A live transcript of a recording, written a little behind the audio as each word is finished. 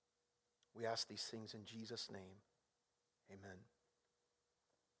We ask these things in Jesus' name. Amen.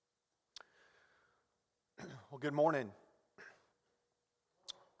 Well, good morning.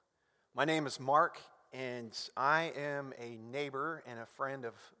 My name is Mark, and I am a neighbor and a friend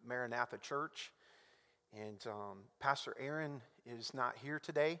of Maranatha Church. And Pastor Aaron is not here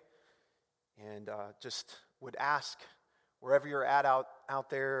today. And just would ask, wherever you're at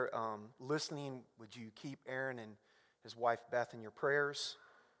out there listening, would you keep Aaron and his wife Beth in your prayers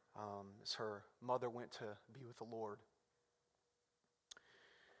as her mother went to be with the Lord.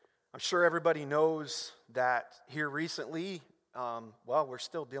 I'm sure everybody knows that here recently, we're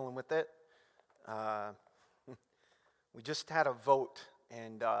still dealing with it. We just had a vote,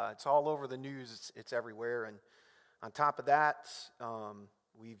 and it's all over the news. It's everywhere. And on top of that,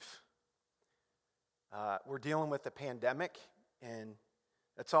 we're dealing with the pandemic, and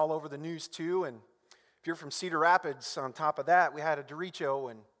it's all over the news too. And if you're from Cedar Rapids, on top of that, we had a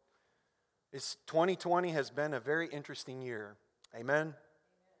derecho, and 2020 has been a very interesting year. Amen.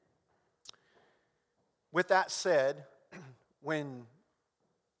 With that said, when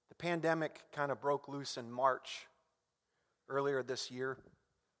the pandemic kind of broke loose in March earlier this year,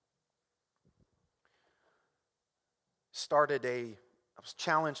 I was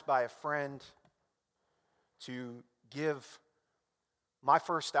challenged by a friend to give my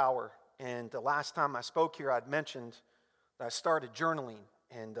first hour. And the last time I spoke here, I'd mentioned that I started journaling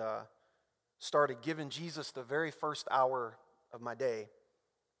and started giving Jesus the very first hour of my day.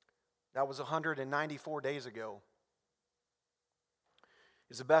 That was 194 days ago.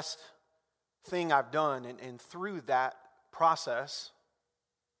 It's the best thing I've done. And through that process,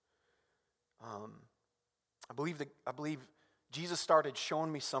 I believe Jesus started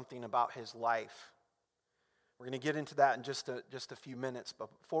showing me something about his life. We're going to get into that in just a few minutes. But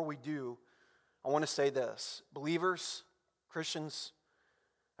before we do, I want to say this. Believers, Christians,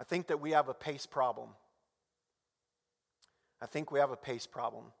 I think that we have a pace problem.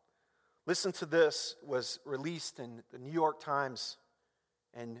 Listen to this, was released in the New York Times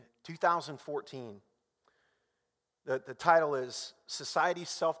in 2014. The title is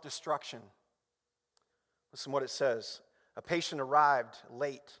Society's Self-Destruction. Listen what it says. A patient arrived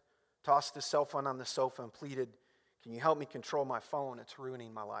late, tossed his cell phone on the sofa and pleaded, "Can you help me control my phone? It's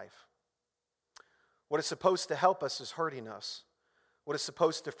ruining my life." What is supposed to help us is hurting us. What is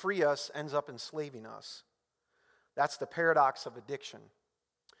supposed to free us ends up enslaving us. That's the paradox of addiction.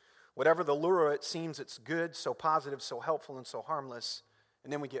 Whatever the lure, it seems it's good, so positive, so helpful, and so harmless,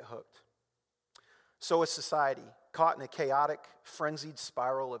 and then we get hooked. So is society, caught in a chaotic, frenzied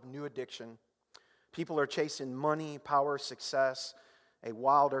spiral of new addiction. People are chasing money, power, success, a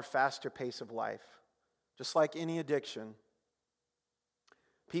wilder, faster pace of life. Just like any addiction,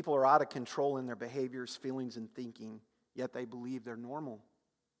 people are out of control in their behaviors, feelings, and thinking, yet they believe they're normal.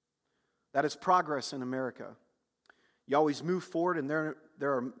 That is progress in America. You always move forward, and there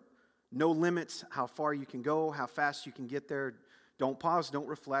are no limits how far you can go, how fast you can get there. Don't pause, don't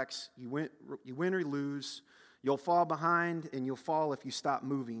reflect. You win or lose. You'll fall behind, and you'll fall if you stop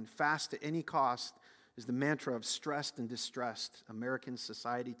moving. Fast at any cost is the mantra of stressed and distressed American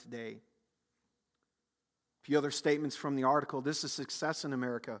society today. A few other statements from the article. This is success in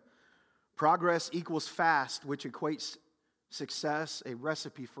America. Progress equals fast, which equates success, a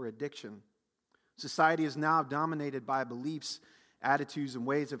recipe for addiction. Society is now dominated by beliefs, attitudes, and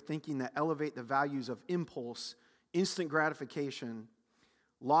ways of thinking that elevate the values of impulse, instant gratification,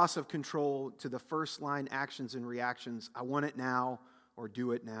 loss of control to the first line actions and reactions. I want it now or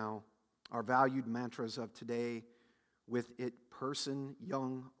do it now. Our valued mantras of today, with it person,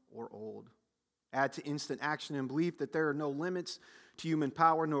 young or old. Add to instant action and belief that there are no limits to human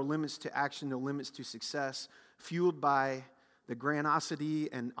power, no limits to action, no limits to success. Fueled by the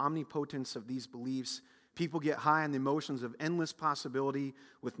grandiosity and omnipotence of these beliefs, people get high on the emotions of endless possibility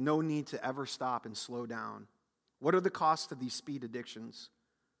with no need to ever stop and slow down. What are the costs of these speed addictions?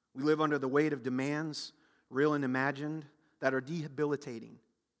 We live under the weight of demands, real and imagined, that are debilitating.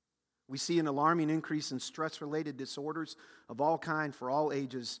 We see an alarming increase in stress-related disorders of all kinds for all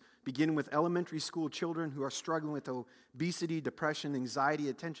ages, beginning with elementary school children who are struggling with obesity, depression, anxiety,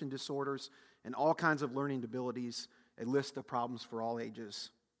 attention disorders, and all kinds of learning abilities, a list of problems for all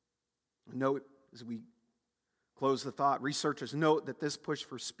ages. Note, as we close the thought, researchers note that this push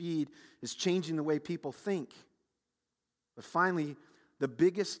for speed is changing the way people think. But finally, the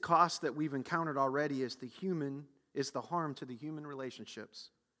biggest cost that we've encountered already is the harm to the human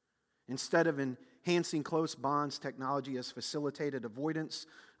relationships. Instead of enhancing close bonds, technology has facilitated avoidance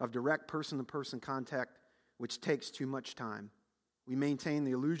of direct person-to-person contact, which takes too much time. We maintain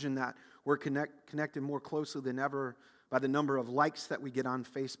the illusion that we're connected more closely than ever, by the number of likes that we get on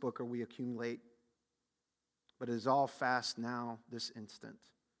Facebook or we accumulate. But it is all fast now, this instant.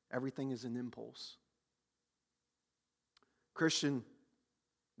 Everything is an impulse. Christian,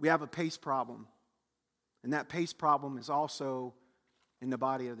 we have a pace problem. And that pace problem is also in the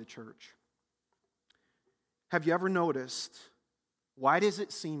body of the church. Have you ever noticed, why does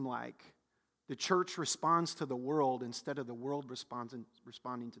it seem like the church responds to the world instead of the world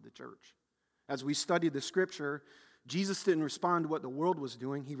responding to the church? As we study the scripture, Jesus didn't respond to what the world was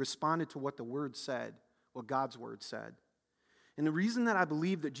doing. He responded to what the word said, what God's word said. And the reason that I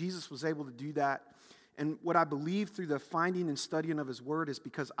believe that Jesus was able to do that, and what I believe through the finding and studying of his word, is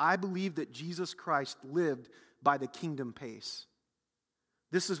because I believe that Jesus Christ lived by the kingdom pace.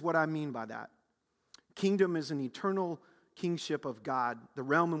 This is what I mean by that. Kingdom is an eternal kingship of God, the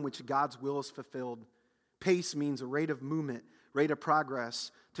realm in which God's will is fulfilled. Pace means a rate of movement, rate of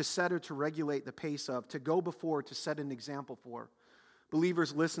progress, to set or to regulate the pace of, to go before, to set an example for.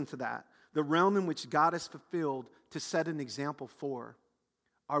 Believers, listen to that. The realm in which God is fulfilled, to set an example for.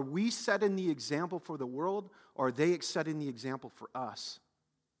 Are we setting the example for the world, or are they setting the example for us?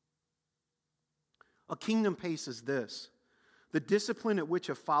 A kingdom pace is this: the discipline at which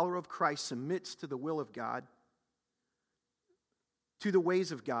a follower of Christ submits to the will of God, to the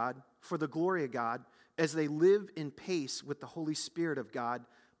ways of God, for the glory of God, as they live in pace with the Holy Spirit of God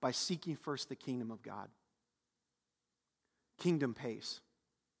by seeking first the kingdom of God. Kingdom pace.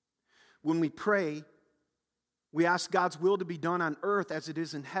 When we pray, we ask God's will to be done on earth as it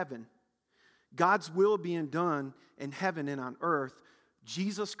is in heaven. God's will being done in heaven and on earth,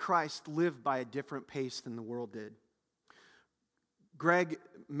 Jesus Christ lived by a different pace than the world did. Greg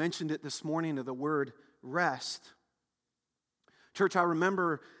mentioned it this morning of the word rest. Church, I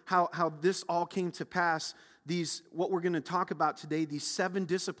remember how this all came to pass. What we're going to talk about today, these 7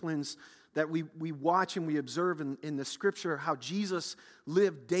 disciplines that we watch and we observe in the scripture, how Jesus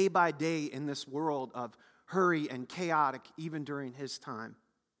lived day by day in this world of hurry and chaotic, even during his time.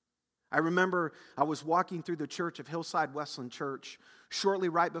 I remember I was walking through the church of Hillside Wesleyan Church shortly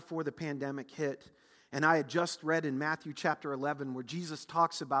right before the pandemic hit, and I had just read in Matthew chapter 11 where Jesus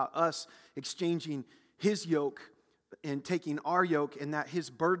talks about us exchanging his yoke and taking our yoke, and that his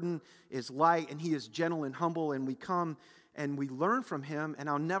burden is light and he is gentle and humble, and we come and we learn from him. And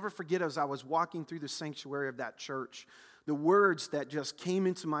I'll never forget, as I was walking through the sanctuary of that church, the words that just came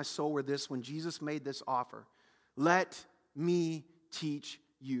into my soul were this: when Jesus made this offer, "Let me teach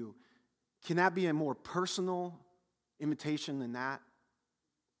you." Can that be a more personal invitation than that?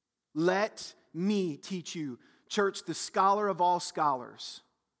 Let me teach you. Church, the scholar of all scholars,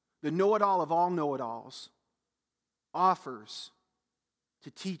 the know-it-all of all know-it-alls, offers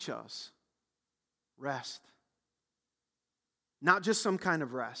to teach us rest. Not just some kind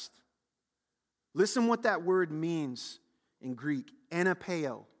of rest. Listen what that word means in Greek,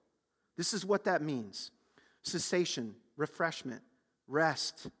 anapeo. This is what that means: cessation, refreshment,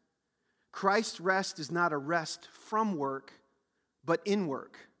 rest. Christ's rest is not a rest from work, but in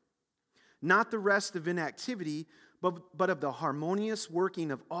work. Not the rest of inactivity, but of the harmonious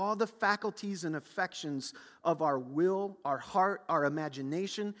working of all the faculties and affections of our will, our heart, our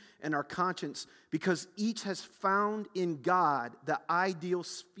imagination, and our conscience, because each has found in God the ideal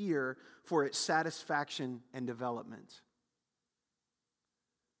sphere for its satisfaction and development.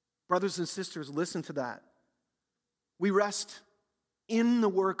 Brothers and sisters, listen to that. We rest in the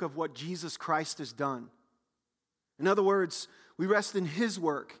work of what Jesus Christ has done. In other words, we rest in his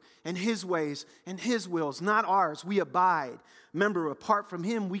work and his ways and his wills, not ours. We abide. Remember, apart from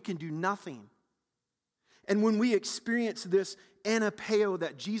him, we can do nothing. And when we experience this anapeo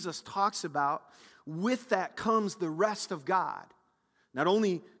that Jesus talks about, with that comes the rest of God. Not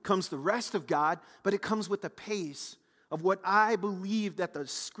only comes the rest of God, but it comes with the pace of what I believe that the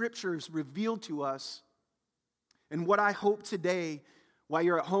scriptures reveal to us. And what I hope today, while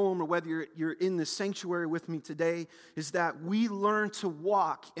you're at home or whether you're in the sanctuary with me today, is that we learn to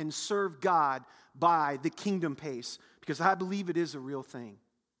walk and serve God by the kingdom pace, because I believe it is a real thing.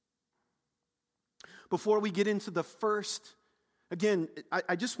 Before we get into the first, again,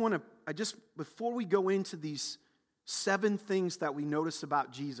 before we go into these 7 things that we notice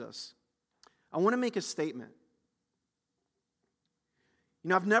about Jesus, I want to make a statement. You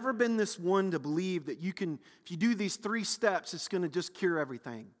know, I've never been this one to believe that you can, if you do these 3 steps, it's going to just cure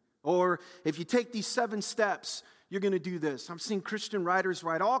everything. Or if you take these 7 steps, you're going to do this. I've seen Christian writers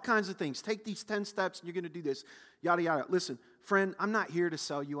write all kinds of things. Take these 10 steps and you're going to do this. Yada, yada. Listen, friend, I'm not here to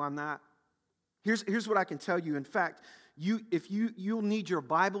sell you on that. Here's what I can tell you. In fact, you'll need your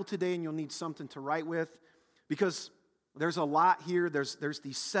Bible today and you'll need something to write with, because there's a lot here. There's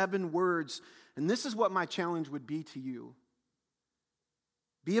these 7 words And this is what my challenge would be to you.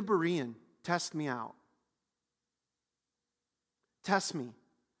 Be a Berean. Test me out. Test me.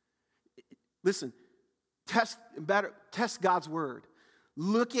 Listen, test God's word.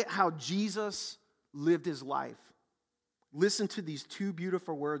 Look at how Jesus lived his life. Listen to these two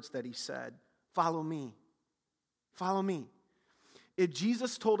beautiful words that he said. Follow me. Follow me. If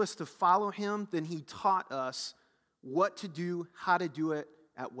Jesus told us to follow him, then he taught us what to do, how to do it,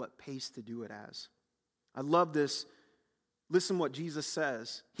 at what pace to do it as. I love this. Listen what Jesus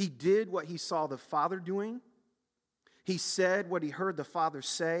says. He did what he saw the Father doing. He said what he heard the Father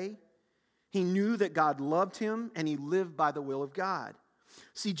say. He knew that God loved him, and he lived by the will of God.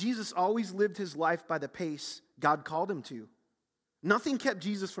 See, Jesus always lived his life by the pace God called him to. Nothing kept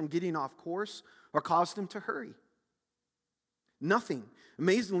Jesus from getting off course or caused him to hurry. Nothing.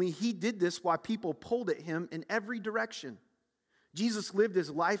 Amazingly, he did this while people pulled at him in every direction. Jesus lived his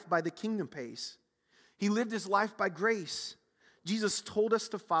life by the kingdom pace. He lived his life by grace. Jesus told us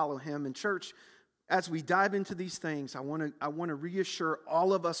to follow him. And church, as we dive into these things, I want to reassure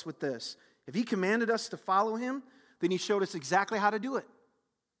all of us with this. If he commanded us to follow him, then he showed us exactly how to do it.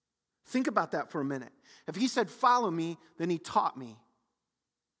 Think about that for a minute. If he said, follow me, then he taught me.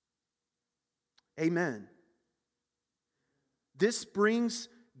 Amen. This brings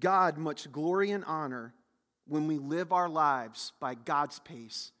God much glory and honor when we live our lives by God's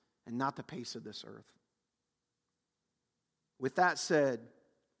pace and not the pace of this earth. With that said,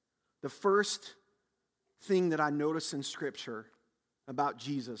 the first thing that I noticed in Scripture about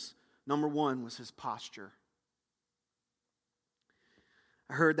Jesus, number one, was his posture.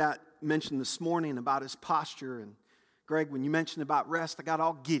 I heard that mentioned this morning about his posture. And Greg, when you mentioned about rest, I got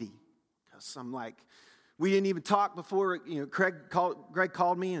all giddy. Because I'm like, we didn't even talk before. Greg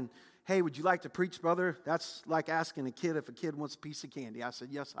called me and, hey, would you like to preach, brother? That's like asking a kid if a kid wants a piece of candy. I said,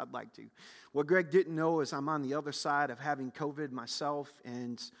 yes, I'd like to. What Greg didn't know is I'm on the other side of having COVID myself.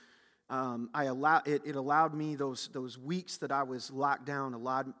 And it allowed me, those weeks that I was locked down,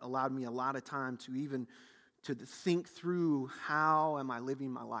 allowed me a lot of time to think through how am I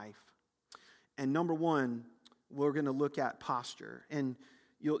living my life. And number one, we're going to look at posture. And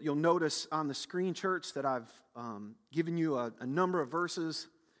you'll notice on the screen, church, that I've given you a number of verses.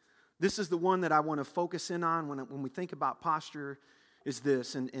 This is the one that I want to focus in on when we think about posture, is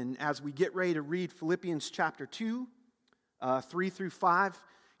this. And as we get ready to read Philippians chapter 2, 3 through 5,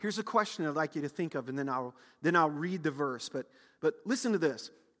 here's a question I'd like you to think of, and then I'll read the verse. But listen to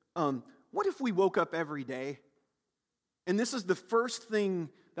this. What if we woke up every day, and this is the first thing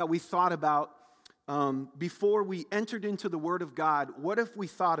that we thought about before we entered into the Word of God? What if we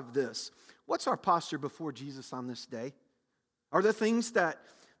thought of this? What's our posture before Jesus on this day? Are there things that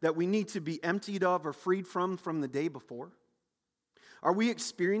we need to be emptied of or freed from the day before? Are we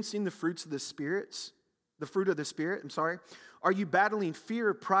experiencing the fruits of the spirits? The fruit of the Spirit, Are you battling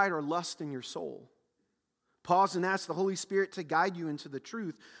fear, pride, or lust in your soul? Pause and ask the Holy Spirit to guide you into the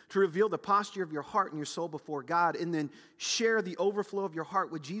truth, to reveal the posture of your heart and your soul before God, and then share the overflow of your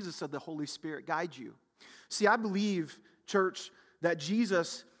heart with Jesus so the Holy Spirit guide you. See, I believe, church, that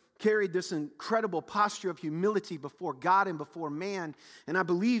Jesus carried this incredible posture of humility before God and before man. And I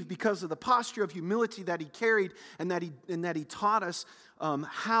believe because of the posture of humility that he carried and that he taught us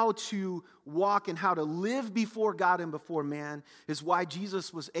how to walk and how to live before God and before man, is why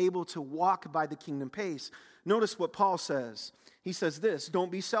Jesus was able to walk by the kingdom pace. Notice what Paul says. He says this: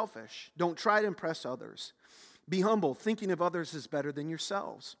 don't be selfish. Don't try to impress others. Be humble, thinking of others as better than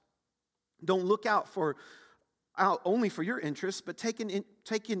yourselves. Don't look out only for your interests, but take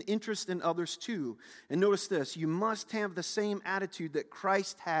an interest in others too. And notice this: you must have the same attitude that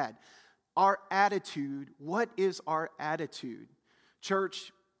Christ had. Our attitude. What is our attitude?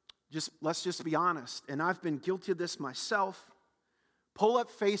 Church, let's just be honest. And I've been guilty of this myself. Pull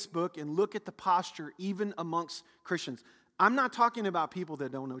up Facebook and look at the posture even amongst Christians. I'm not talking about people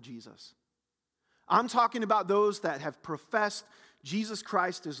that don't know Jesus. I'm talking about those that have professed Jesus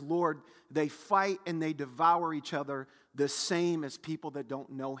Christ as Lord. They fight and they devour each other the same as people that don't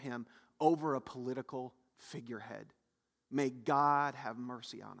know him over a political figurehead. May God have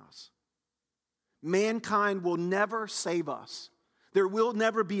mercy on us. Mankind will never save us. There will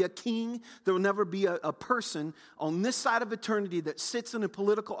never be a king, there will never be a person on this side of eternity that sits in a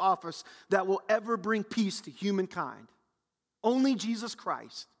political office that will ever bring peace to humankind. Only Jesus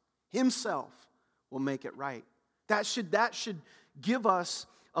Christ himself will make it right. That should give us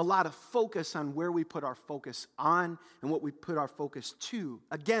a lot of focus on where we put our focus on and what we put our focus to.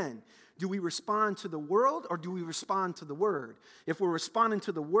 Again, do we respond to the world or do we respond to the Word? If we're responding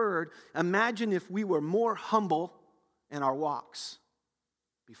to the Word, imagine if we were more humble in our walks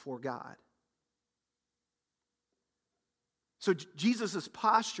before God. So Jesus'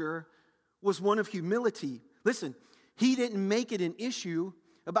 posture was one of humility. Listen, he didn't make it an issue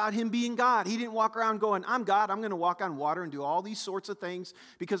about him being God. He didn't walk around going, I'm God, I'm going to walk on water and do all these sorts of things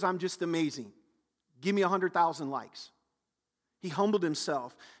because I'm just amazing. Give me 100,000 likes. He humbled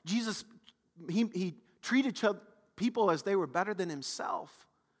himself. Jesus, he treated people as they were better than himself.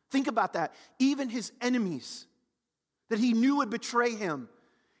 Think about that. Even his enemies that he knew would betray him,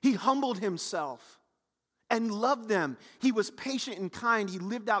 he humbled himself and loved them. He was patient and kind. He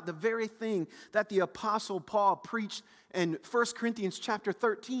lived out the very thing that the Apostle Paul preached in 1 Corinthians chapter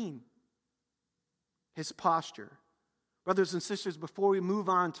 13. His posture. Brothers and sisters, before we move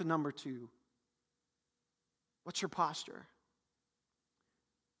on to number 2, what's your posture?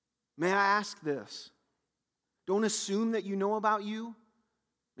 May I ask this? Don't assume that you know about you.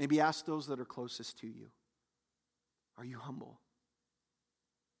 Maybe ask those that are closest to you. Are you humble?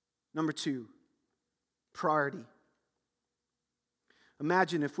 Number 2, priority.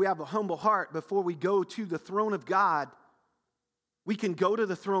 Imagine if we have a humble heart before we go to the throne of God, we can go to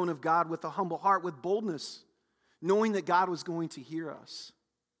the throne of God with a humble heart, with boldness, knowing that God was going to hear us.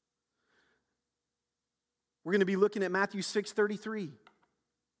 We're going to be looking at Matthew 6:33.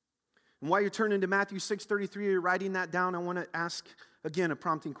 And while you're turning to Matthew 6:33, you're writing that down, I want to ask again a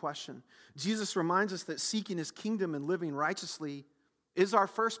prompting question. Jesus reminds us that seeking his kingdom and living righteously is our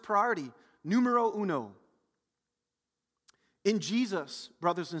first priority, numero uno. In Jesus,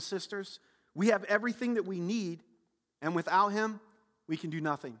 brothers and sisters, we have everything that we need, and without him, we can do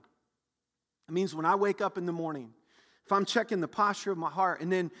nothing. It means when I wake up in the morning, if I'm checking the posture of my heart,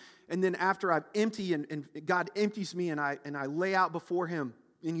 and then after I've emptied and God empties me and I lay out before him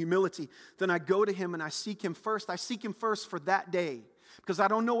in humility, then I go to him and I seek him first. I seek him first for that day because I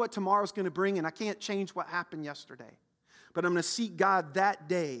don't know what tomorrow's going to bring and I can't change what happened yesterday. But I'm going to seek God that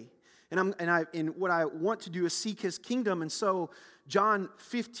day. And what I want to do is seek his kingdom. And so John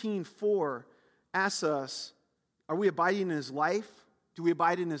 15:4 asks us, are we abiding in his life? Do we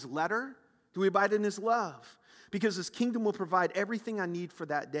abide in his letter? Do we abide in his love? Because his kingdom will provide everything I need for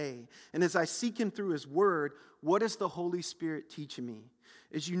that day. And as I seek him through his word, what is the Holy Spirit teaching me?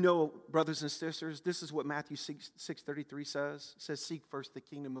 As you know, brothers and sisters, this is what Matthew 6:33 says. It says, seek first the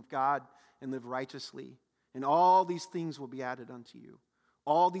kingdom of God and live righteously. And all these things will be added unto you.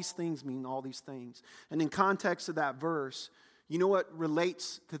 All these things mean all these things. And in context of that verse, you know what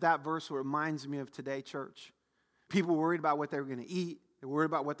relates to that verse, what reminds me of today, church? People were worried about what they were going to eat. They're worried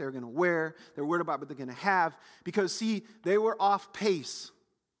about what they're going to wear. They're worried about what they're going to have. Because, see, they were off pace.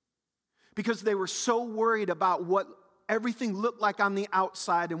 Because they were so worried about what everything looked like on the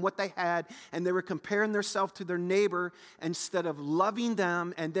outside and what they had. And they were comparing themselves to their neighbor instead of loving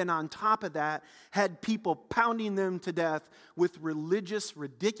them. And then on top of that, had people pounding them to death with religious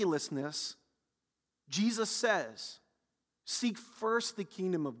ridiculousness. Jesus says, seek first the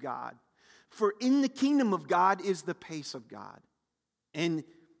kingdom of God. For in the kingdom of God is the pace of God. And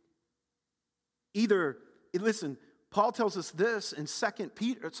Paul tells us this in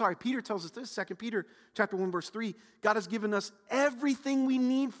Peter tells us this, 2 Peter chapter 1, verse 3. God has given us everything we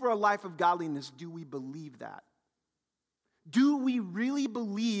need for a life of godliness. Do we believe that? Do we really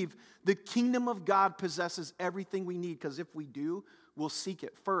believe the kingdom of God possesses everything we need? Because if we do, we'll seek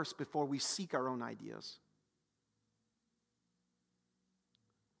it first before we seek our own ideas.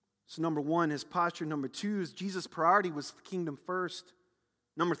 So number 1 is posture. Number 2 is Jesus' priority was the kingdom first.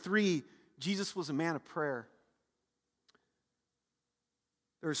 Number 3, Jesus was a man of prayer.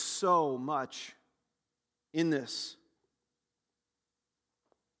 There's so much in this.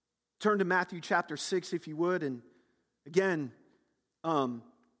 Turn to Matthew chapter 6 if you would. And again,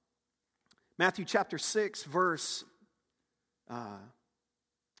 Matthew chapter 6 verse, I'm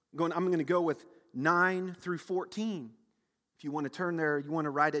going to go with 9 through 14. If you want to turn there, you want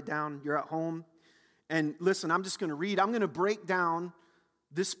to write it down, you're at home. And listen, I'm just going to read. I'm going to break down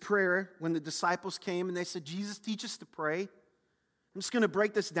this prayer when the disciples came and they said, Jesus, teach us to pray. I'm just going to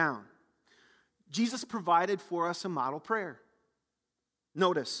break this down. Jesus provided for us a model prayer.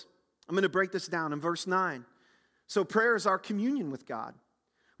 Notice, I'm going to break this down in verse 9. So prayer is our communion with God.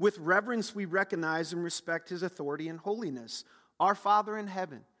 With reverence, we recognize and respect his authority and holiness. Our Father in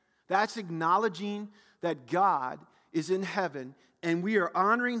heaven. That's acknowledging that God is in heaven and we are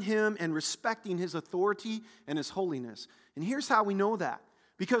honoring him and respecting his authority and his holiness. And here's how we know that.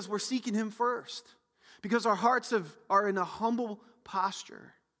 Because we're seeking him first. Because our hearts are in a humble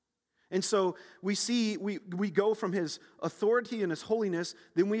posture. And so we go from his authority and his holiness,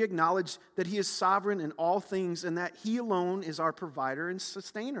 then we acknowledge that he is sovereign in all things and that he alone is our provider and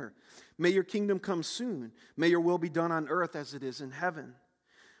sustainer. May your kingdom come soon. May your will be done on earth as it is in heaven.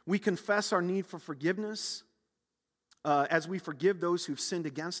 We confess our need for forgiveness, as we forgive those who've sinned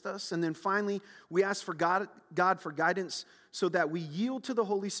against us. And then finally, we ask for God for guidance so that we yield to the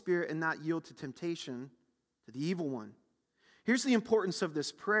Holy Spirit and not yield to temptation, to the evil one. Here's the importance of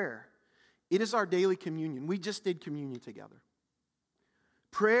this prayer. It is our daily communion. We just did communion together.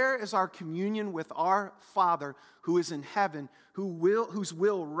 Prayer is our communion with our Father who is in heaven, whose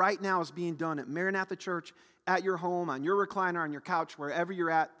will right now is being done at Maranatha Church, at your home, on your recliner, on your couch, wherever you're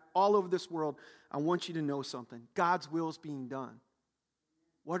at, all over this world. I want you to know something. God's will is being done.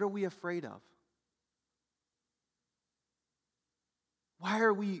 What are we afraid of? Why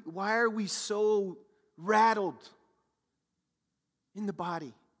are we so rattled in the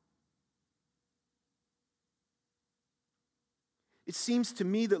body? It seems to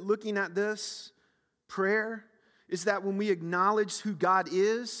me that looking at this prayer is that when we acknowledge who God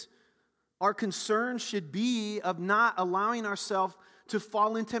is, our concern should be of not allowing ourselves to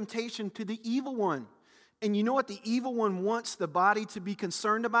fall in temptation to the evil one. And you know what the evil one wants the body to be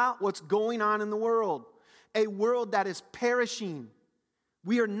concerned about? What's going on in the world. A world that is perishing.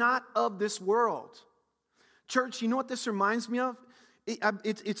 We are not of this world. Church, you know what this reminds me of?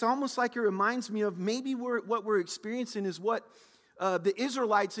 It's almost like it reminds me of maybe what we're experiencing is what the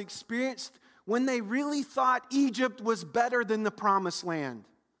Israelites experienced when they really thought Egypt was better than the promised land.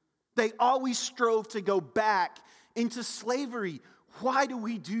 They always strove to go back into slavery. Why do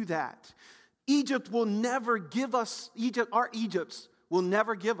we do that? Egypt will never give us, our Egypts will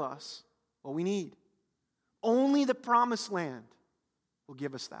never give us what we need. Only the promised land will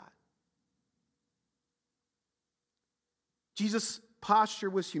give us that. Jesus' posture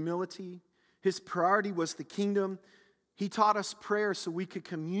was humility. His priority was the kingdom. He taught us prayer so we could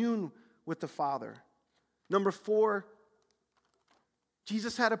commune with the Father. Number 4,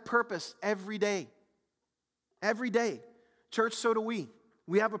 Jesus had a purpose every day. Every day. Church, so do we.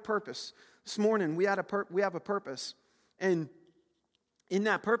 We have a purpose. This morning, we have a purpose. And in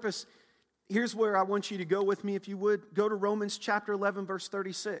that purpose, here's where I want you to go with me, if you would. Go to Romans chapter 11, verse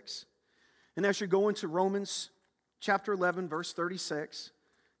 36. And as you're going to Romans chapter 11, verse 36,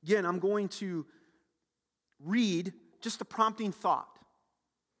 again, I'm going to read just a prompting thought.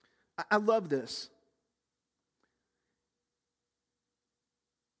 I love this.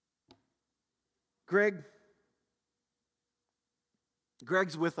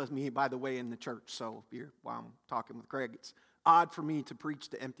 Greg's with me, by the way, in the church. So while I'm talking with Greg, it's odd for me to preach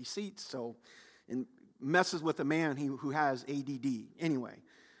to empty seats. So it messes with a man who has ADD. Anyway,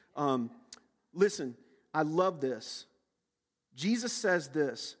 listen, I love this. Jesus says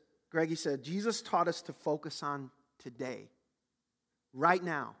this. Greg, he said, Jesus taught us to focus on today, right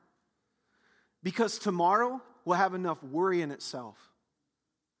now. Because tomorrow will have enough worry in itself.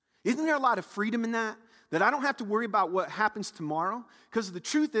 Isn't there a lot of freedom in that? That I don't have to worry about what happens tomorrow? Because the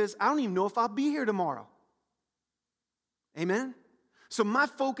truth is, I don't even know if I'll be here tomorrow. Amen? So my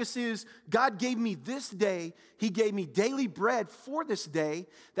focus is, God gave me this day. He gave me daily bread for this day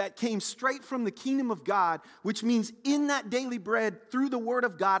that came straight from the kingdom of God, which means in that daily bread, through the word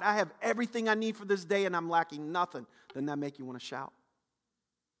of God, I have everything I need for this day and I'm lacking nothing. Doesn't that make you want to shout?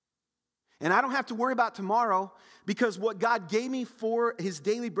 And I don't have to worry about tomorrow because what God gave me for his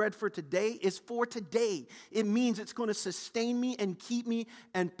daily bread for today is for today. It means it's going to sustain me and keep me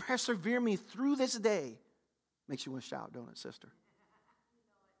and persevere me through this day. Makes you want to shout, don't it, sister?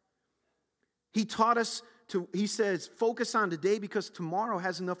 He taught us he says, focus on today because tomorrow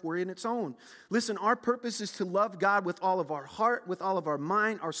has enough worry in its own. Listen, our purpose is to love God with all of our heart, with all of our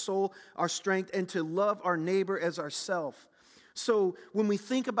mind, our soul, our strength, and to love our neighbor as ourself. So when we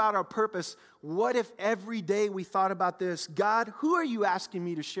think about our purpose, what if every day we thought about this? God, who are you asking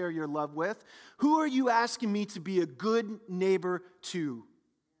me to share your love with? Who are you asking me to be a good neighbor to?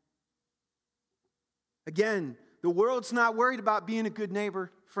 Again, the world's not worried about being a good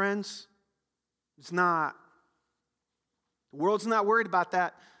neighbor, friends. It's not. The world's not worried about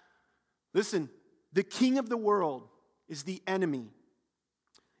that. Listen, the king of the world is the enemy.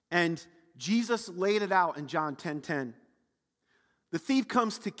 And Jesus laid it out in John 10:10. The thief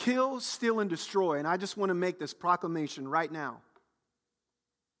comes to kill, steal, and destroy. And I just want to make this proclamation right now.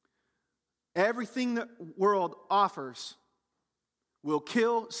 Everything the world offers will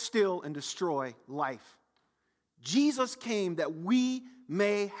kill, steal, and destroy life. Jesus came that we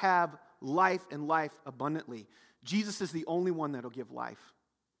may have life and life abundantly. Jesus is the only one that will give life.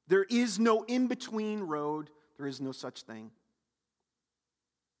 There is no in-between road. There is no such thing.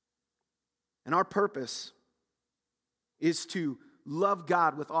 And our purpose is to love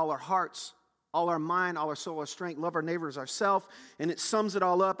God with all our hearts, all our mind, all our soul, our strength, love our neighbors, ourselves. And it sums it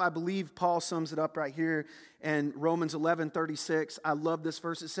all up. I believe Paul sums it up right here in Romans 11:36. I love this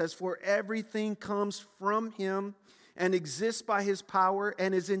verse. It says, for everything comes from him, and exists by his power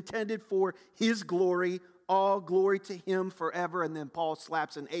and is intended for his glory. All glory to him forever. And then Paul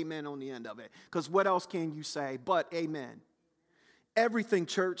slaps an amen on the end of it. Because what else can you say but amen? Everything,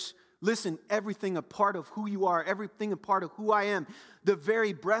 church, listen, everything a part of who you are, everything a part of who I am, the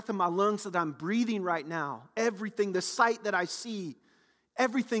very breath of my lungs that I'm breathing right now, everything, the sight that I see,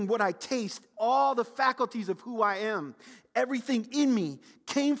 everything, what I taste, all the faculties of who I am, everything in me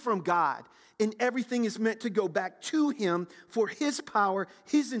came from God. And everything is meant to go back to him for his power,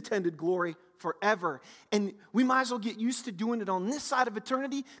 his intended glory forever. And we might as well get used to doing it on this side of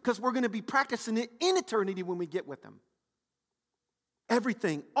eternity because we're going to be practicing it in eternity when we get with him.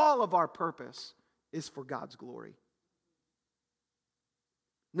 Everything, all of our purpose is for God's glory.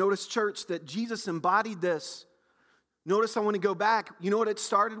 Notice, church, that Jesus embodied this. Notice I want to go back. You know what it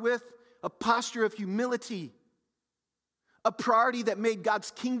started with? A posture of humility. A priority that made God's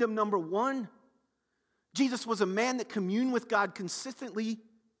kingdom number one. Jesus was a man that communed with God consistently.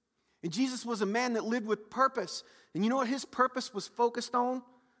 And Jesus was a man that lived with purpose. And you know what his purpose was focused on?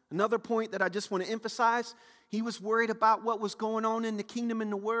 Another point that I just want to emphasize. He was worried about what was going on in the kingdom, in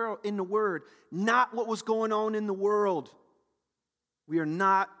the world, in the word, not what was going on in the world. We are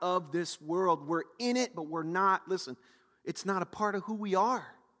not of this world. We're in it, but we're not. Listen, it's not a part of who we are.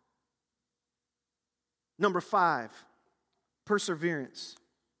 Number 5, perseverance.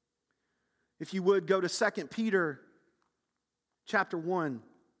 If you would, go to 2 Peter chapter 1.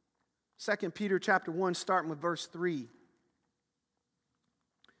 2 Peter chapter 1, starting with verse 3.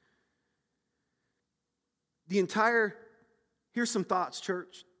 Here's some thoughts,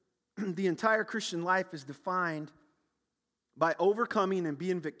 church. The entire Christian life is defined by overcoming and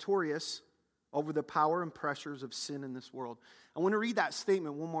being victorious over the power and pressures of sin in this world. I want to read that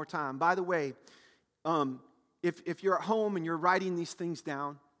statement one more time. By the way, if you're at home and you're writing these things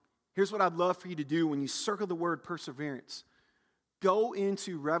down, here's what I'd love for you to do when you circle the word perseverance. Go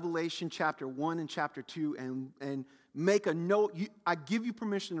into Revelation chapter 1 and chapter 2 and make a note. I give you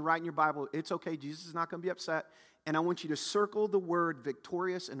permission to write in your Bible. It's okay. Jesus is not going to be upset. And I want you to circle the word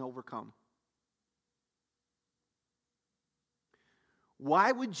victorious and overcome.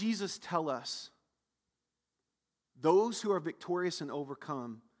 Why would Jesus tell us those who are victorious and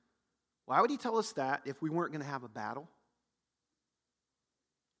overcome? Why would he tell us that if we weren't going to have a battle?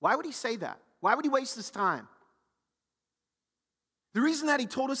 Why would he say that? Why would he waste his time? The reason that he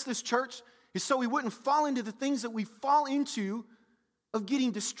told us this, church, is so we wouldn't fall into the things that we fall into of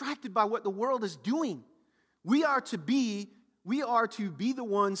getting distracted by what the world is doing. We are to be the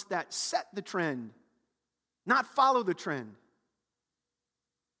ones that set the trend, not follow the trend.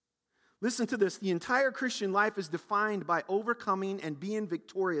 Listen to this. The entire Christian life is defined by overcoming and being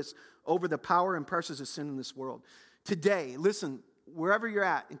victorious over the power and pressures of sin in this world. Today, listen, wherever you're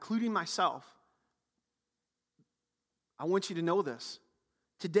at, including myself, I want you to know this.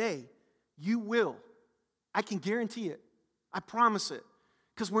 Today, you will. I can guarantee it. I promise it.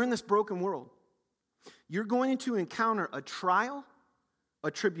 Because we're in this broken world. You're going to encounter a trial,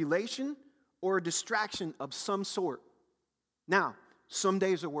 a tribulation, or a distraction of some sort. Now, some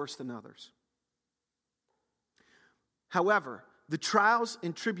days are worse than others. However, the trials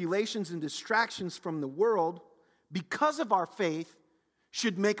and tribulations and distractions from the world, because of our faith,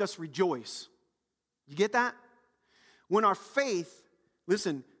 should make us rejoice. You get that? When our faith,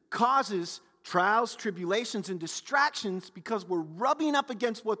 listen, causes trials, tribulations, and distractions because we're rubbing up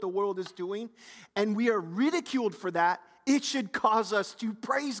against what the world is doing and we are ridiculed for that, it should cause us to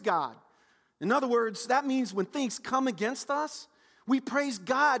praise God. In other words, that means when things come against us, we praise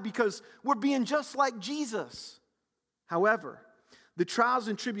God because we're being just like Jesus. However, the trials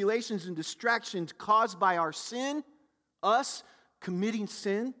and tribulations and distractions caused by our sin, us committing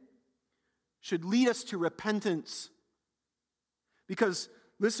sin, should lead us to repentance. Because,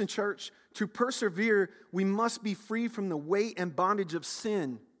 listen, church, to persevere, we must be free from the weight and bondage of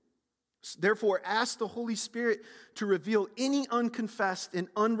sin. Therefore, ask the Holy Spirit to reveal any unconfessed and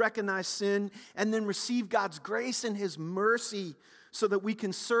unrecognized sin, and then receive God's grace and his mercy so that we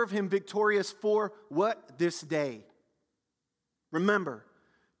can serve him victorious for what? This day. Remember,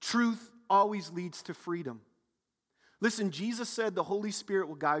 truth always leads to freedom. Listen, Jesus said the Holy Spirit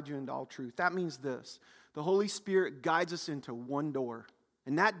will guide you into all truth. That means this. The Holy Spirit guides us into one door.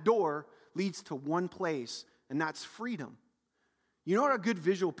 And that door leads to one place, and that's freedom. You know what a good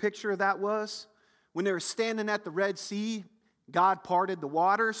visual picture of that was? When they were standing at the Red Sea, God parted the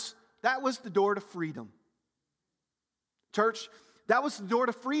waters. That was the door to freedom. Church, that was the door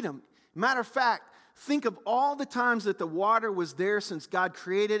to freedom. Matter of fact, think of all the times that the water was there since God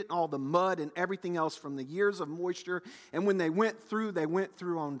created it, all the mud and everything else from the years of moisture. And when they went through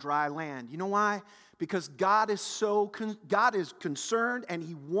on dry land. You know why? because God is concerned and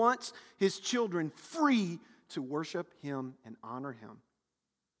he wants his children free to worship him and honor him.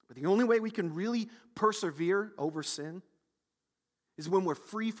 But the only way we can really persevere over sin is when we're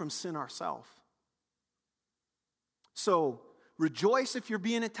free from sin ourselves. So, rejoice if you're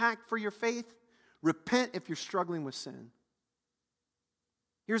being attacked for your faith. Repent if you're struggling with sin.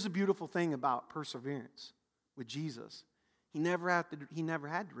 Here's the beautiful thing about perseverance with Jesus. He never had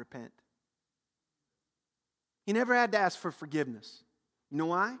to repent. He never had to ask for forgiveness. You know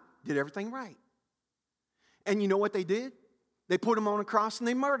why? Did everything right. And you know what they did? They put him on a cross and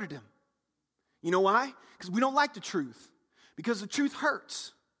they murdered him. You know why? Because we don't like the truth. Because the truth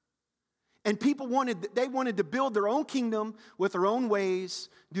hurts. And people wanted to build their own kingdom with their own ways,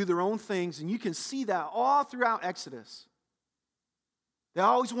 do their own things, and you can see that all throughout Exodus. They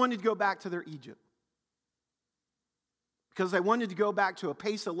always wanted to go back to their Egypt. Because they wanted to go back to a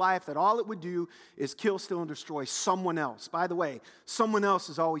pace of life that all it would do is kill, steal, and destroy someone else. By the way, someone else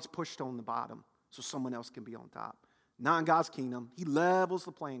is always pushed on the bottom, so someone else can be on top. Not in God's kingdom. He levels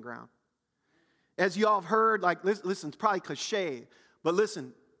the playing ground. As you all have heard, listen, it's probably cliche, but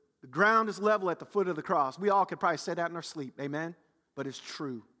listen, the ground is level at the foot of the cross. We all could probably say that in our sleep, amen? But it's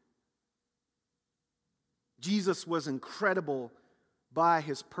true. Jesus was incredible by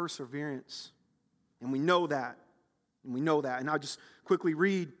his perseverance, and we know that. And I'll just quickly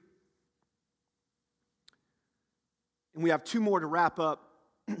read. And we have two more to wrap up.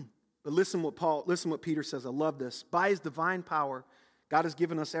 But listen what Peter says. I love this. By his divine power, God has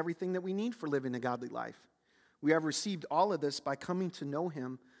given us everything that we need for living a godly life. We have received all of this by coming to know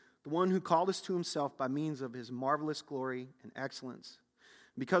him, the one who called us to himself by means of his marvelous glory and excellence.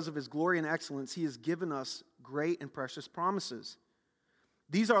 Because of his glory and excellence, he has given us great and precious promises.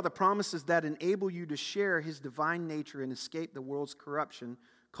 These are the promises that enable you to share his divine nature and escape the world's corruption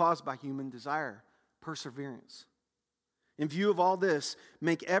caused by human desire, perseverance. In view of all this,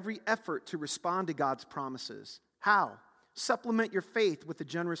 make every effort to respond to God's promises. How? Supplement your faith with the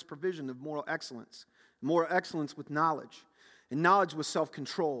generous provision of moral excellence with knowledge, and knowledge with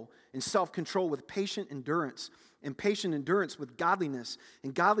self-control, and self-control with patient endurance, and patient endurance with godliness,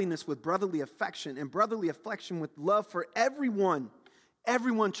 and godliness with brotherly affection, and brotherly affection with love for everyone.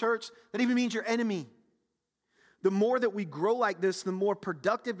 Everyone, church, that even means your enemy. The more that we grow like this, the more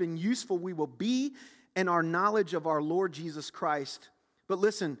productive and useful we will be in our knowledge of our Lord Jesus Christ. But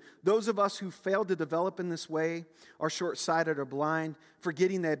listen, those of us who fail to develop in this way are short-sighted or blind,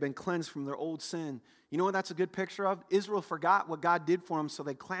 forgetting they have been cleansed from their old sin. You know what that's a good picture of? Israel forgot what God did for them, so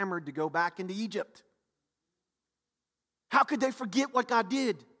they clamored to go back into Egypt. How could they forget what God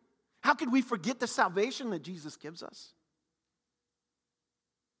did? How could we forget the salvation that Jesus gives us?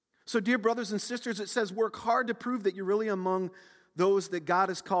 So, dear brothers and sisters, it says work hard to prove that you're really among those that God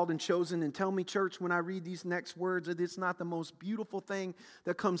has called and chosen. And tell me, church, when I read these next words, that it's not the most beautiful thing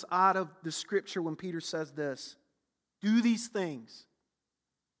that comes out of the scripture when Peter says this. Do these things,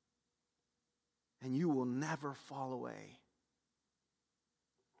 and you will never fall away.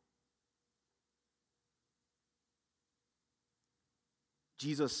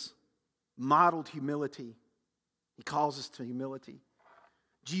 Jesus modeled humility. He calls us to humility.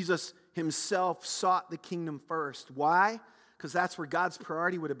 Jesus himself sought the kingdom first. Why? Because that's where God's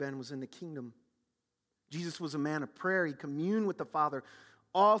priority would have been, was in the kingdom. Jesus was a man of prayer. He communed with the Father.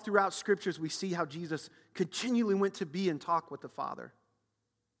 All throughout scriptures, we see how Jesus continually went to be and talk with the Father.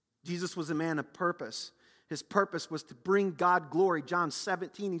 Jesus was a man of purpose. His purpose was to bring God glory. John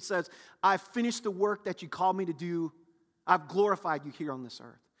 17, he says, I've finished the work that you called me to do. I've glorified you here on this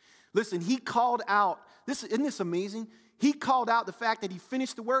earth. Listen, he called out, isn't this amazing? He called out the fact that he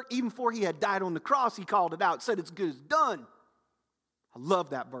finished the work. Even before he had died on the cross, he called it out, said it's good as done. I love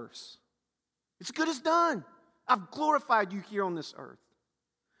that verse. It's good as done. I've glorified you here on this earth,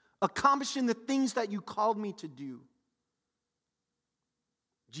 accomplishing the things that you called me to do.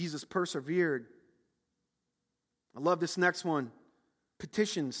 Jesus persevered. I love this next one,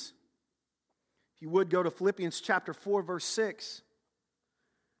 petitions. If you would go to Philippians chapter 4, verse 6.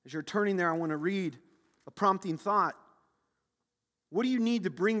 As you're turning there, I want to read a prompting thought. What do you need to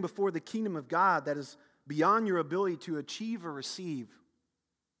bring before the kingdom of God that is beyond your ability to achieve or receive?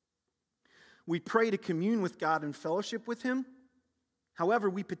 We pray to commune with God and fellowship with him. However,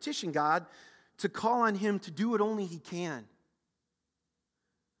 we petition God to call on him to do what only he can.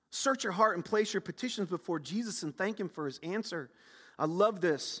 Search your heart and place your petitions before Jesus and thank him for his answer. I love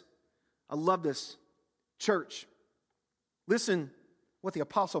this. Church, listen what the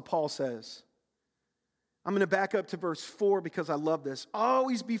Apostle Paul says. I'm going to back up to verse 4 because I love this.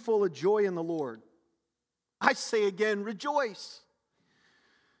 Always be full of joy in the Lord. I say again, rejoice.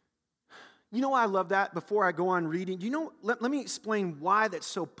 You know why I love that? Before I go on reading, let me explain why that's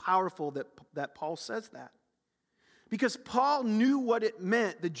so powerful that Paul says that. Because Paul knew what it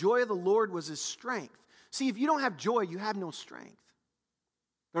meant. The joy of the Lord was his strength. See, if you don't have joy, you have no strength.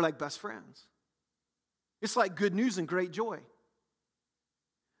 They're like best friends. It's like good news and great joy.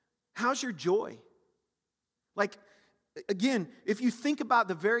 How's your joy? Like, again, if you think about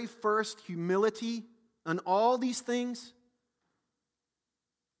the very first humility and all these things,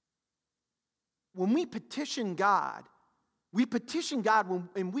 when we petition God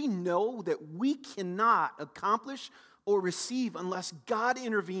and we know that we cannot accomplish or receive unless God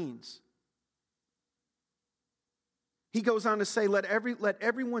intervenes. He goes on to say, let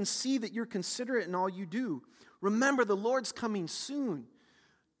everyone see that you're considerate in all you do. Remember, the Lord's coming soon.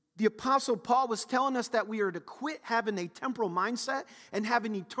 The Apostle Paul was telling us that we are to quit having a temporal mindset and have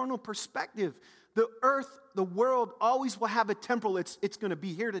an eternal perspective. The earth, the world always will have a temporal. It's going to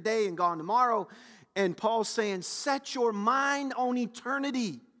be here today and gone tomorrow. And Paul's saying, set your mind on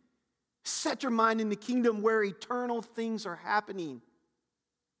eternity. Set your mind in the kingdom where eternal things are happening.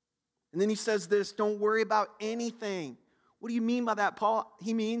 And then he says this, don't worry about anything. What do you mean by that, Paul?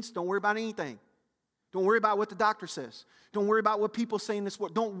 He means don't worry about anything. Don't worry about what the doctor says. Don't worry about what people say in this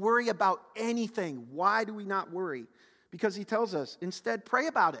world. Don't worry about anything. Why do we not worry? Because he tells us, instead, pray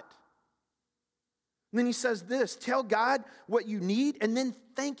about it. And then he says this, tell God what you need and then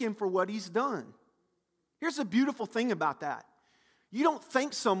thank him for what he's done. Here's the beautiful thing about that. You don't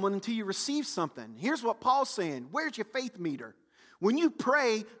thank someone until you receive something. Here's what Paul's saying. Where's your faith meter? When you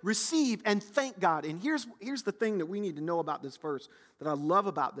pray, receive, and thank God. And here's the thing that we need to know about this verse that I love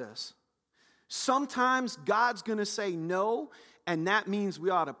about this. Sometimes God's going to say no, and that means we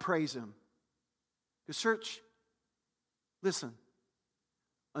ought to praise him. Because church, listen,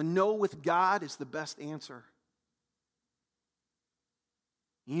 a no with God is the best answer.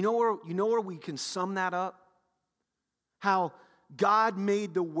 You know where we can sum that up? How God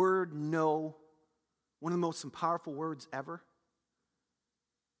made the word no one of the most powerful words ever.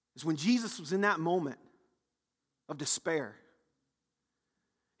 Is when Jesus was in that moment of despair.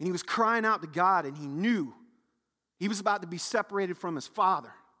 And he was crying out to God and he knew he was about to be separated from his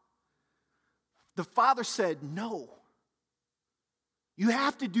Father. The Father said, no. You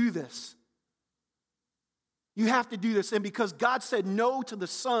have to do this. You have to do this. And because God said no to the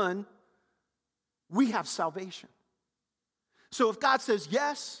Son, we have salvation. So if God says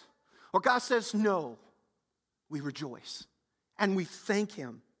yes or God says no, we rejoice and we thank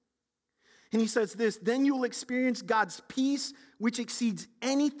him. And he says this, then you will experience God's peace, which exceeds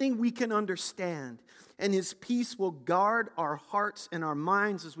anything we can understand. And his peace will guard our hearts and our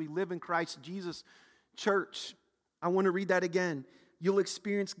minds as we live in Christ Jesus. Church, I want to read that again. You'll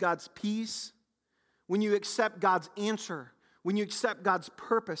experience God's peace when you accept God's answer, when you accept God's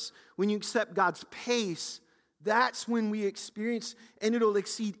purpose, when you accept God's pace. That's when we experience, and it'll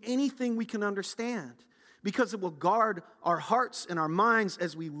exceed anything we can understand. Because it will guard our hearts and our minds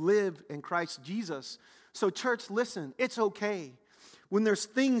as we live in Christ Jesus. So church, listen, it's okay. When there's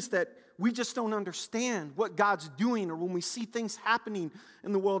things that we just don't understand what God's doing, or when we see things happening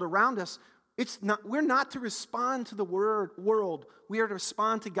in the world around us, we're not to respond to the world. We are to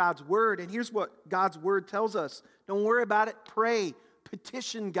respond to God's word. And here's what God's word tells us. Don't worry about it. Pray,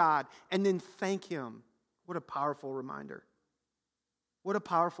 petition God, and then thank him. What a powerful reminder. What a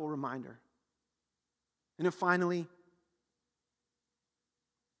powerful reminder. And then finally,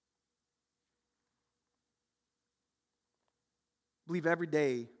 I believe every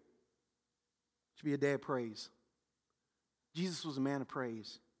day should be a day of praise. Jesus was a man of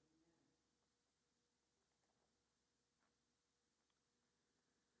praise.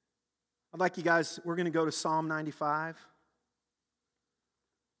 I'd like you guys, we're going to go to Psalm 95.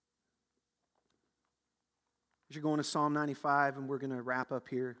 You're going to Psalm 95, and we're going to wrap up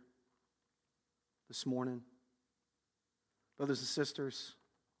here this morning. Brothers and sisters,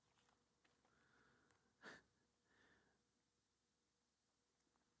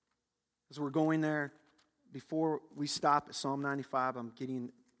 as we're going there, before we stop at Psalm 95, I'm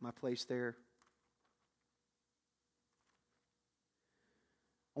getting my place there.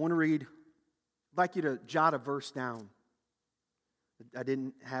 I want to read, I'd like you to jot a verse down. I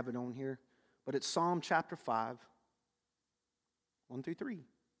didn't have it on here, but it's Psalm chapter 5, 1 through 3.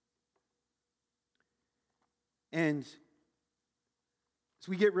 And as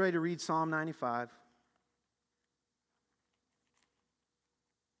we get ready to read Psalm 95,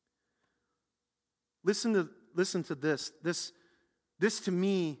 listen to this. This to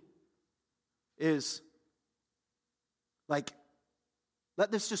me is like,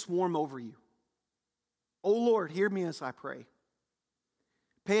 let this just warm over you. Oh Lord, hear me as I pray.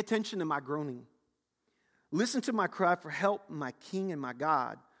 Pay attention to my groaning. Listen to my cry for help, my King and my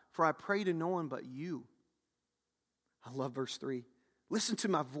God, for I pray to no one but you. I love verse 3. Listen to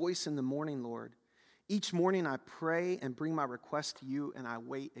my voice in the morning, Lord. Each morning I pray and bring my request to you, and I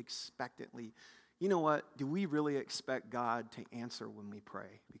wait expectantly. You know what? Do we really expect God to answer when we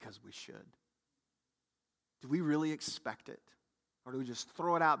pray? Because we should. Do we really expect it? Or do we just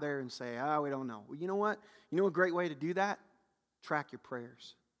throw it out there and say, we don't know? Well, you know what? You know a great way to do that? Track your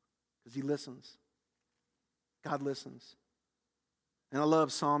prayers. Because he listens. God listens. And I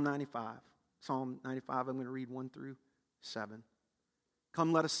love Psalm 95. Psalm 95, I'm going to read 1 through 7.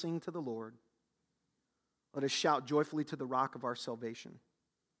 Come, let us sing to the Lord. Let us shout joyfully to the rock of our salvation.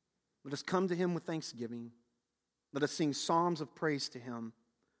 Let us come to him with thanksgiving. Let us sing psalms of praise to him.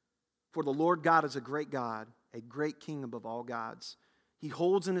 For the Lord God is a great God, a great King above all gods. He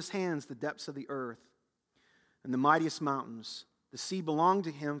holds in his hands the depths of the earth and the mightiest mountains. The sea belonged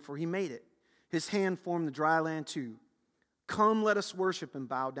to him, for he made it. His hand formed the dry land too. Come, let us worship and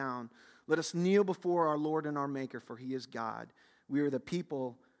bow down. Let us kneel before our Lord and our Maker, for he is God. We are the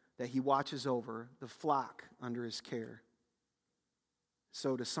people that he watches over, the flock under his care.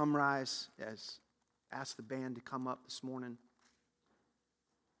 So to summarize, ask the band to come up this morning.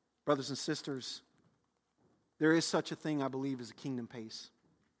 Brothers and sisters, there is such a thing, I believe, as a kingdom pace.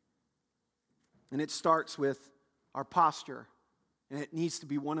 And it starts with our posture. And it needs to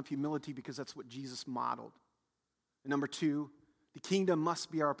be one of humility because that's what Jesus modeled. And number 2, the kingdom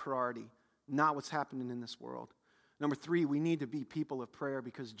must be our priority, not what's happening in this world. Number 3, we need to be people of prayer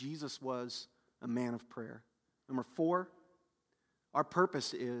because Jesus was a man of prayer. Number 4, our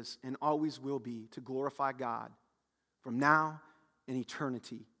purpose is and always will be to glorify God from now and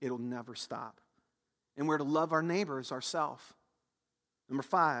eternity. It'll never stop. And we're to love our neighbor as ourselves. Number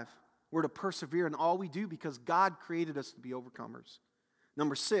 5, we're to persevere in all we do because God created us to be overcomers.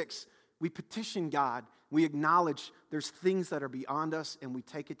 Number 6, we petition God. We acknowledge there's things that are beyond us, and we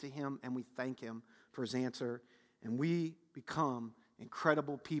take it to him, and we thank him for his answer, and we become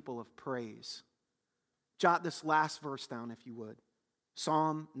incredible people of praise. Jot this last verse down, if you would.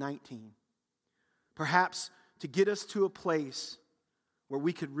 Psalm 19. Perhaps to get us to a place where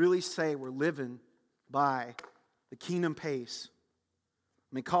we could really say we're living by the kingdom pace.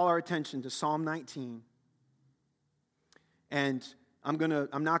 Let me call our attention to Psalm 19. And I'm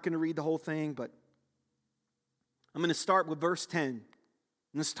not going to read the whole thing, but I'm going to start with verse 10. And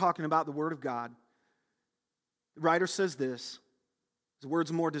this is talking about the Word of God. The writer says this: his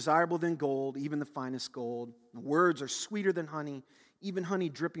words are more desirable than gold, even the finest gold. The words are sweeter than honey, even honey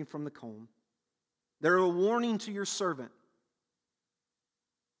dripping from the comb. They're a warning to your servant,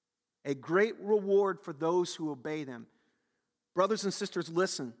 a great reward for those who obey them. Brothers and sisters,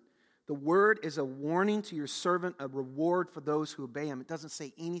 listen. The word is a warning to your servant, a reward for those who obey him. It doesn't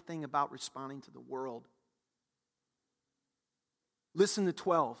say anything about responding to the world. Listen to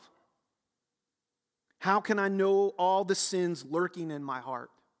 12. How can I know all the sins lurking in my heart?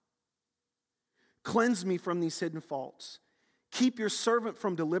 Cleanse me from these hidden faults. Keep your servant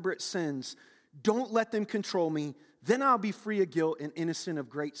from deliberate sins. Don't let them control me. Then I'll be free of guilt and innocent of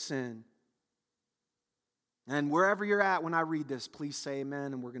great sin. And wherever you're at when I read this, please say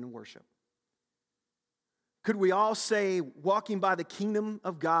amen, and we're going to worship. Could we all say, walking by the kingdom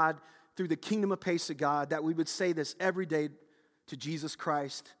of God, through the kingdom of pace of God, that we would say this every day to Jesus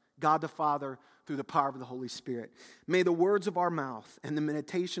Christ, God the Father, through the power of the Holy Spirit. May the words of our mouth and the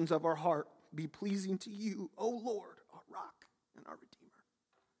meditations of our heart be pleasing to you, O Lord, our rock and our Redeemer.